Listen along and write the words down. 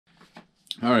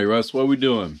All right, Russ, what are we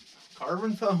doing?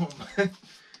 Carbon foam.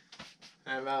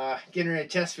 I'm getting ready to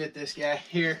test fit this guy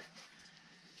here,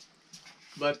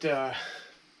 but I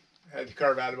had to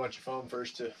carve out a bunch of foam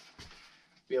first to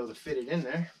be able to fit it in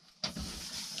there.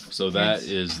 So that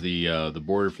is the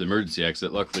border for the emergency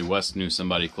exit. Luckily, Wes knew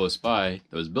somebody close by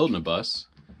that was building a bus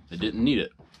that didn't need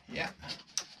it. Yeah.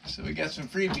 So we got some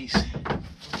freebies.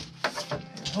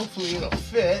 And hopefully it'll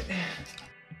fit.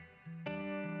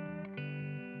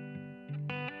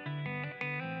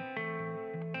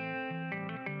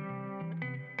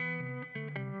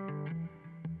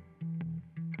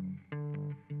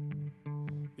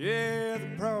 Yeah, the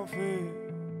prophet,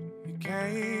 he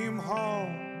came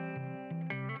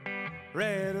home,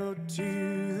 rattled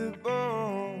to the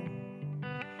bone.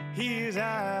 His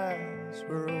eyes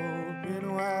were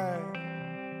open wide,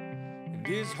 and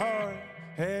his heart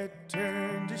had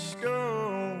turned to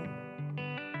stone.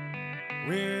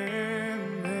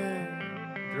 Women,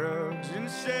 drugs, and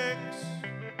sex,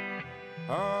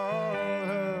 all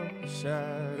a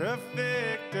side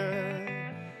effect of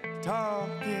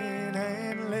talking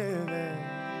and living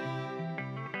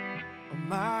a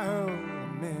mile a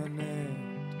minute.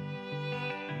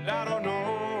 And I don't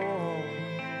know,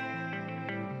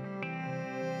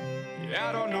 yeah,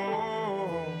 I don't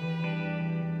know,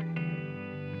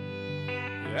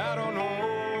 yeah, I don't know,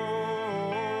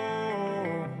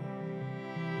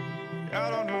 yeah, I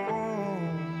don't know.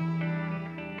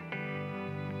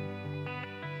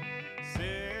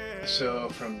 So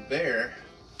from there,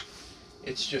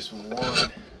 it's just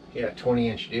one,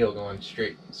 20-inch deal going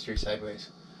straight sideways.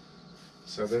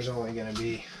 So there's only going to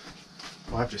be,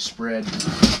 we'll have to spread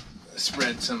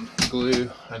some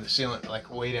glue on the sealant, like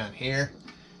way down here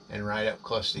and right up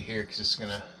close to here, because it's going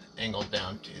to angle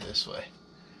down to this way.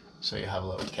 So you have a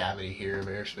little cavity here of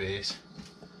airspace.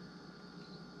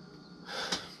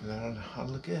 But that'll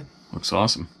look good. Looks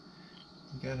awesome.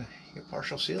 You got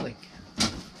partial sealing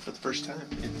for the first time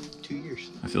in 2 years.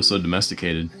 I feel so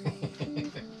domesticated.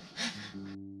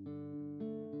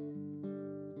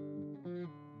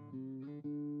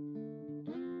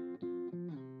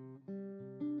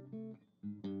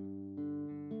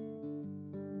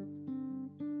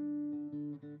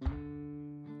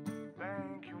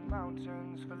 Thank you,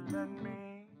 mountains, for letting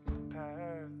me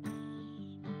pass.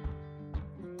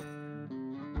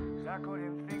 'Cause I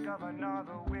couldn't think of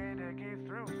another way to get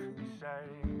through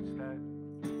besides that.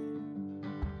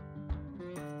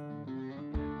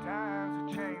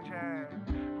 Times are changing,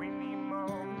 we need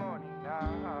more money now,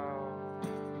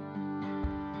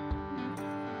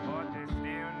 but there's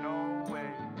still no way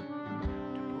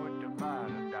to put the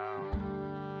bottle down.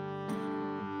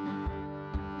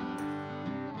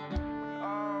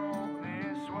 All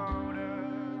this water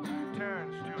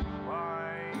turns to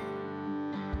wine,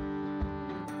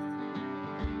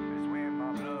 that's when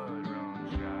my blood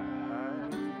runs dry.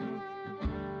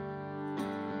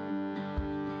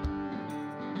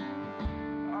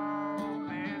 All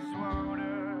this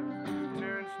water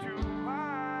turns to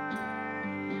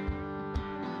wine,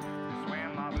 that's when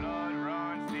my blood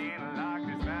runs thin like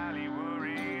this valley we're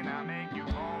in. I make you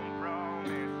home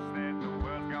promises that the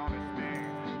world's gonna spin.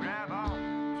 Grab on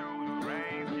to the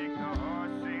reins, kick the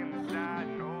horse in the side,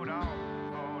 and hold on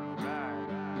for the ride.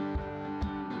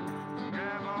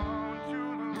 Grab on to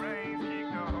the reins, kick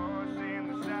the horse in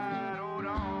the side, hold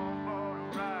on for the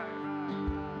ride.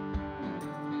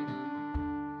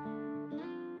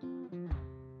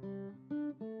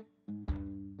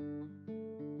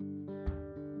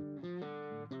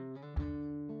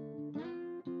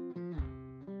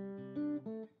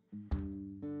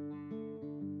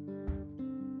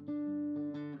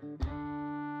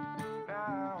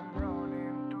 Now I'm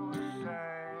running to the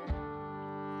side.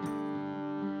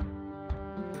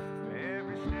 For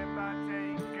every step I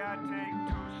take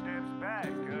 2 steps back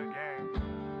again.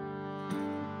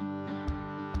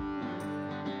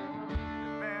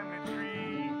 The family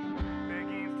tree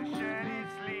begins to shed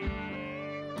its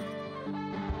leaves.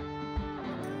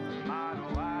 Motto,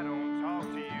 I don't talk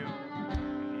to you,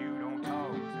 and you don't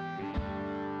talk to me.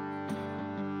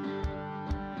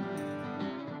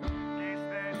 Guess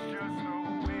that's just the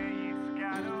way it's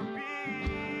gotta be.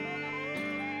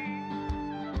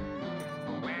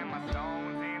 But when my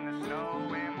stone's in the snow,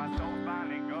 when my soul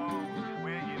finally goes,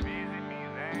 will you visit me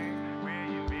then? Will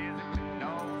you visit me?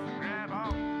 No. So grab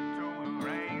on to the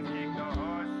reins, kick the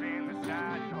horse in the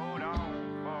side, and hold on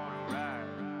for the ride.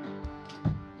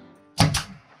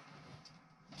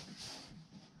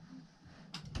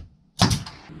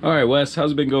 All right, Wes,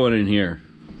 how's it been going in here?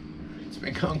 It's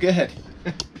been going good.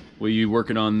 What are you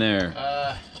working on there?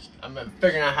 I'm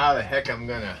figuring out how the heck I'm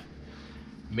gonna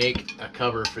make a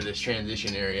cover for this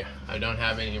transition area. I don't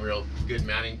have any real good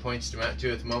mounting points to mount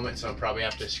to at the moment, so I'll probably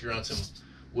have to screw on some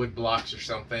wood blocks or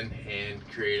something and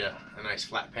create a nice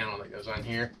flat panel that goes on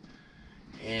here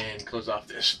and close off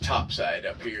this top side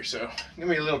up here. So it's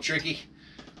gonna be a little tricky,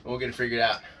 but we'll get it figured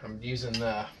out. I'm using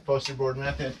the poster board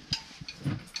method,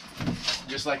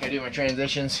 just like I do my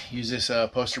transitions. Use this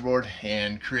poster board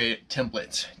and create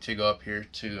templates to go up here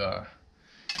to you know,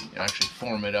 actually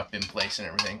form it up in place and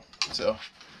everything. So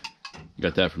You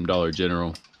got that from Dollar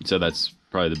General. You said that's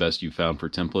probably the best you found for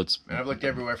templates. and I've looked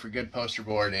everywhere for good poster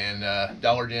board, and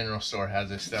Dollar General store has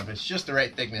this stuff. It's just the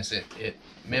right thickness. It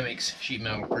mimics sheet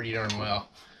metal pretty darn well,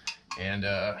 and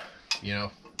you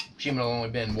know, sheet metal only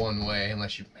bend one way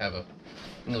unless you have a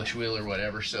English wheel or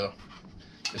whatever. So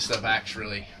this stuff acts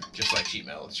really just like sheet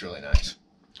metal. It's really nice.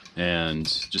 And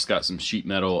just got some sheet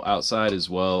metal outside as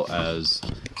well as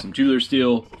some tubular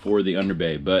steel for the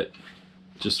underbay. But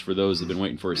just for those that have been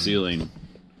waiting for a ceiling,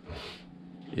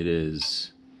 it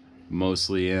is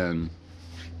mostly in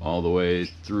all the way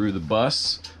through the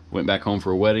bus. Went back home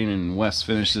for a wedding and Wes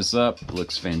finished this up. It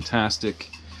looks fantastic.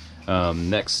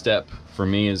 Next step for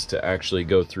me is to actually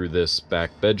go through this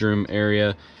back bedroom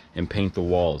area and paint the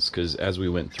walls, because as we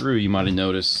went through, you might have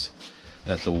noticed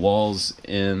that the walls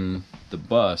in the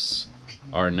bus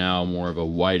are now more of a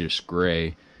whitish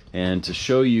gray. And to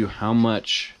show you how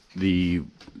much the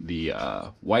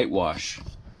whitewash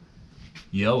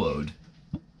yellowed,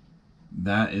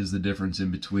 that is the difference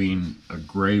in between a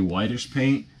gray whitish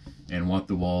paint and what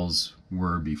the walls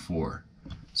were before.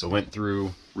 So went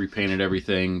through, repainted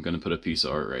everything. Gonna put a piece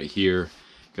of art right here.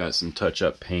 Got some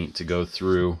touch-up paint to go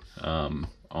through on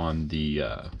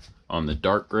the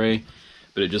dark gray,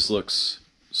 but it just looks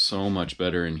so much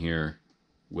better in here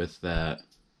with that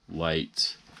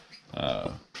light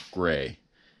gray.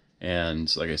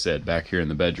 And like I said, back here in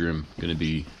the bedroom, gonna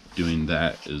be doing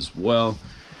that as well.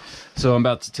 So I'm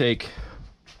about to take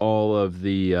all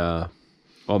the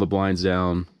blinds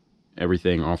down,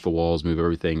 everything off the walls, move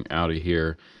everything out of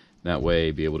here. That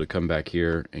way, be able to come back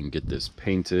here and get this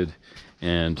painted.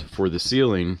 And for the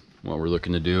ceiling, what we're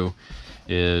looking to do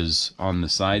is on the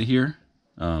side here,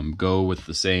 go with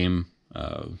the same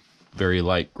very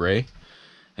light gray.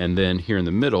 And then here in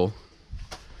the middle,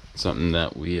 something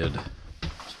that we had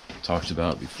talked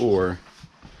about before,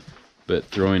 but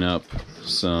throwing up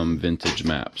some vintage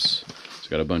maps. So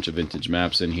got a bunch of vintage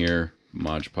maps in here,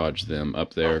 Mod Podge them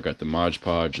up there. Got the Mod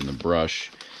Podge and the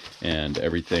brush, and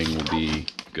everything will be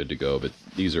good to go. But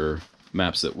these are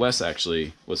maps that Wes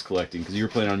actually was collecting, because you were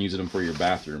planning on using them for your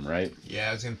bathroom, right? Yeah,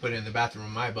 I was gonna put it in the bathroom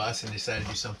of my bus and decided to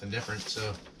do something different.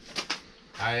 So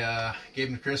I gave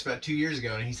them to Chris about 2 years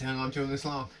ago, and he's hung on to them this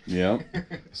long. Yeah.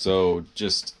 So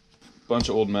just a bunch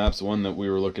of old maps. The one that we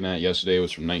were looking at yesterday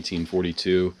was from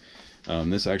 1942.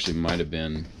 This actually might have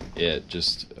been it.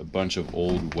 Just a bunch of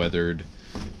old weathered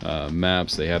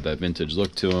maps. They have that vintage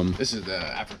look to them. This is the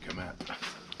Africa map.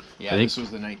 Yeah, I think this was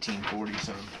the 1940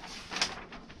 some.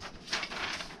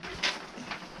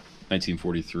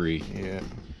 1943. Yeah.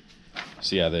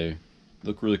 So yeah, they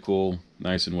look really cool,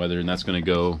 nice and weathered, and that's going to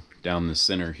go down the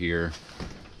center here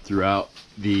throughout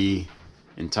the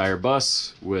entire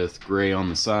bus with gray on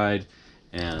the side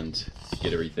and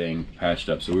get everything patched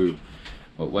up. So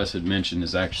what Wes had mentioned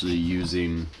is actually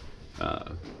using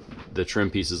the trim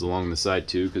pieces along the side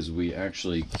too, because we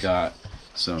actually got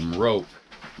some rope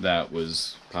that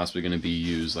was possibly going to be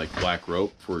used like black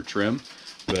rope for trim,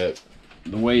 but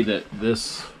the way that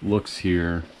this looks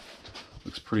here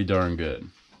looks pretty darn good.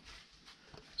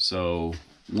 So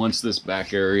once this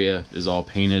back area is all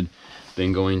painted,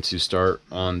 then going to start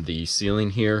on the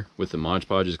ceiling here with the Mod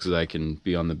Podges, because I can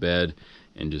be on the bed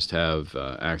and just have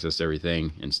access to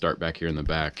everything, and start back here in the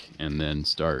back and then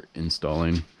start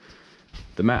installing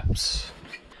the maps.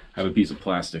 I have a piece of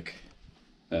plastic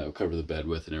that will cover the bed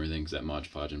with and everything, because that Mod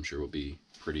Podge I'm sure will be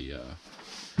pretty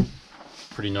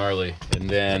gnarly. And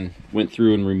then went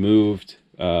through and removed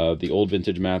the old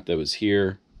vintage map that was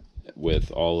here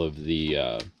with all of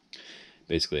the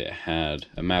basically it had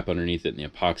a map underneath it and the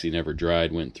epoxy never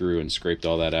dried. Went through and scraped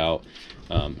all that out.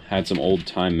 Had some old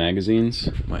Time magazines.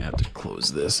 Might have to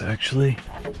close this actually,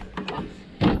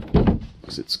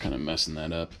 because it's kind of messing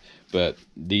that up. But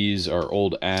these are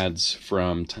old ads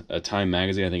from a Time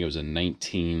magazine. I think it was a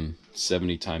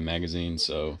 1970 Time magazine.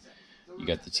 So you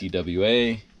got the TWA,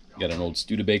 you got an old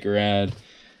Studebaker ad,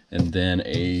 and then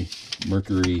a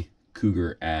Mercury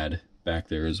Cougar ad back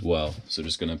there as well. So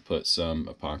just gonna put some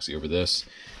epoxy over this,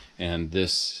 and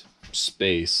this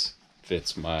space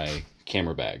fits my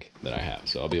camera bag that I have.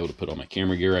 So I'll be able to put all my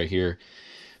camera gear right here,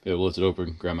 be able to lift it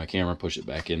open, grab my camera, push it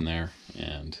back in there,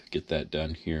 and get that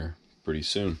done here pretty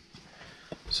soon.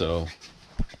 So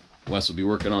Wes will be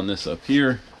working on this up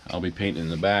here. I'll be painting in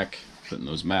the back, putting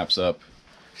those maps up.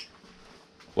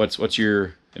 What's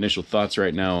your initial thoughts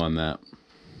right now on that?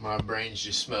 My brain's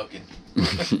just smoking.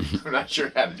 I'm not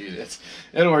sure how to do this.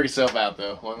 It'll work itself out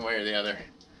though, one way or the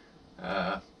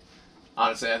other.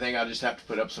 Honestly, I think I'll just have to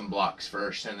put up some blocks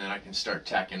first, and then I can start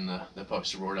tacking the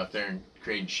poster board up there and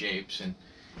creating shapes. And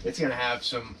it's gonna have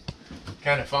some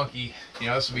kind of funky, you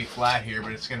know, this will be flat here,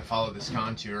 but it's gonna follow this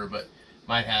contour, but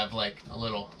might have like a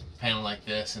little panel like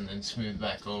this and then smooth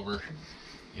back over.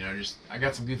 You know, just, I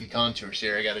got some goofy contours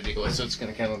here I got to deal with, so it's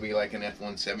going to kind of be like an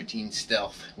F-117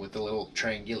 stealth with the little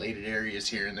triangulated areas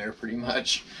here and there pretty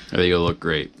much. I think it'll look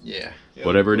great. Yeah.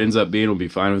 Whatever it ends up being will be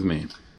fine with me.